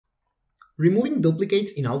Removing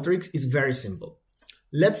duplicates in Alteryx is very simple.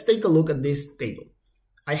 Let's take a look at this table.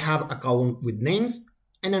 I have a column with names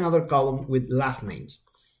and another column with last names.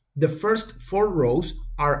 The first 4 rows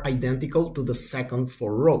are identical to the second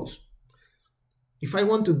 4 rows. If I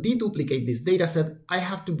want to deduplicate this dataset, I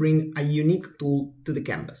have to bring a unique tool to the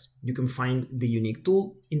canvas. You can find the unique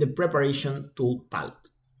tool in the preparation tool palette.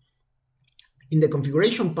 In the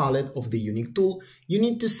configuration palette of the unique tool, you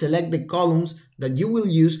need to select the columns that you will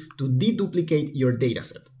use to deduplicate your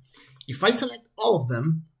dataset. If I select all of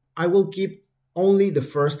them, I will keep only the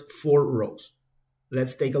first 4 rows.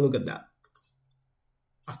 Let's take a look at that.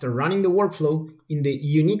 After running the workflow, in the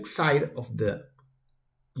unique side of the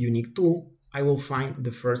unique tool, I will find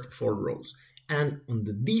the first 4 rows. And on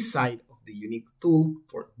the D side of the unique tool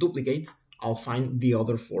for duplicates, I'll find the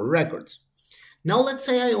other 4 records. Now let's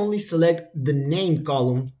say I only select the name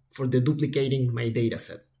column for deduplicating my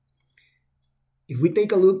dataset. If we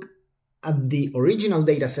take a look at the original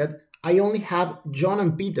dataset, I only have John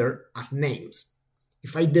and Peter as names.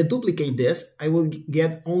 If I deduplicate this, I will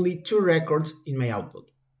get only 2 records in my output.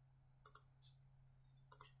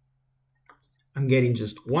 I'm getting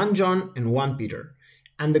just 1 John and 1 Peter,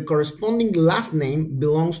 and the corresponding last name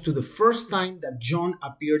belongs to the first time that John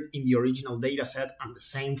appeared in the original dataset, and the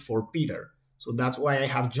same for Peter. So that's why I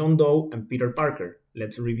have John Doe and Peter Parker.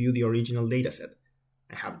 Let's review the original dataset.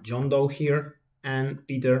 I have John Doe here and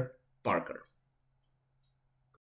Peter Parker.